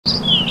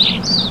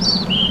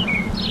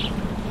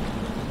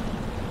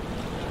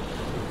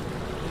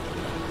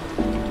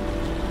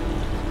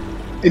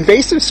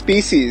Invasive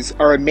species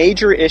are a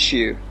major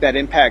issue that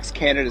impacts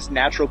Canada's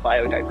natural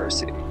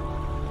biodiversity.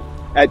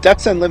 At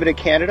Ducks Unlimited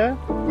Canada,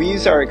 we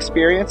use our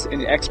experience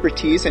and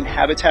expertise in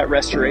habitat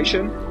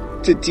restoration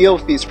to deal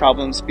with these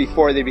problems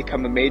before they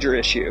become a major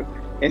issue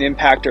and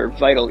impact our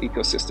vital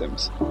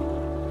ecosystems.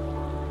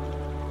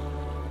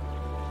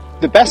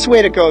 The best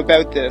way to go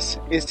about this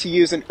is to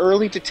use an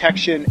early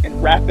detection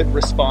and rapid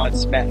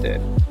response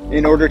method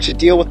in order to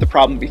deal with the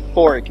problem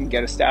before it can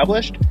get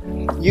established.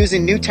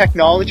 Using new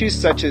technologies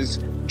such as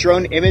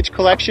drone image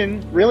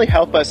collection really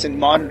help us in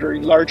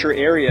monitoring larger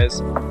areas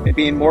and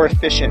being more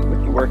efficient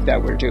with the work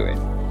that we're doing.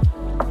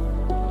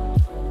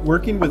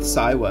 Working with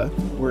SIWA,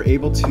 we're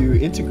able to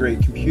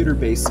integrate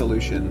computer-based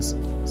solutions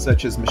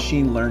such as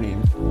machine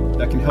learning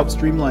that can help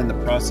streamline the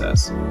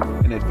process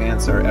and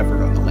advance our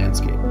effort on the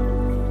landscape.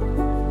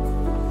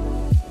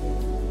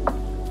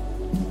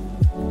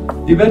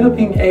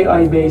 Developing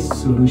AI-based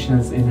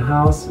solutions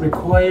in-house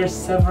requires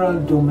several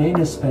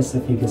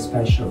domain-specific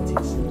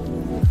specialties,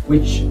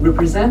 which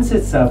represents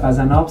itself as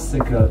an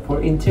obstacle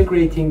for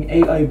integrating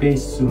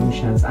AI-based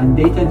solutions and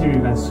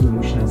data-driven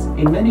solutions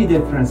in many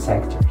different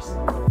sectors.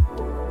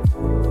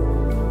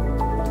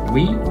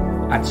 We,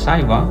 at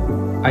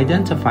SIWA,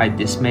 identified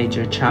this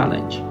major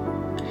challenge.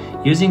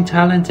 Using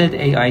talented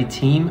AI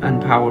team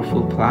and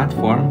powerful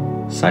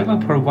platform,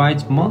 SIWA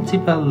provides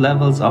multiple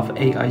levels of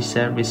AI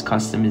service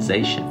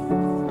customization.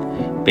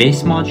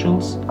 Base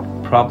modules,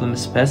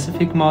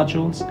 problem-specific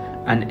modules,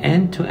 and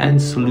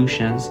end-to-end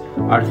solutions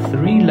are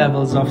 3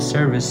 levels of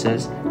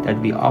services that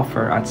we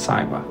offer at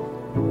SIWA.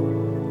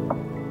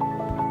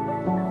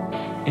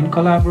 In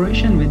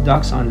collaboration with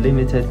Ducks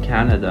Unlimited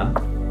Canada,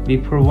 we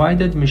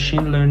provided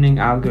machine learning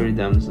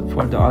algorithms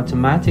for the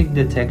automatic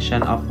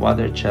detection of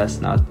water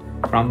chestnut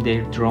from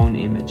their drone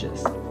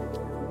images.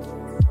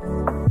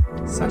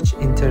 Such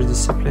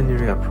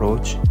interdisciplinary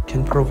approach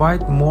can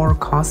provide more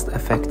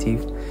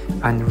cost-effective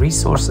and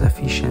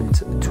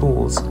resource-efficient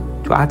tools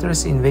to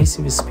address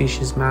invasive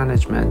species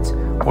management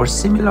or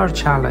similar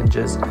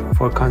challenges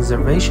for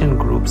conservation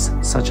groups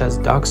such as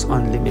Ducks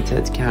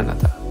Unlimited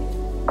Canada.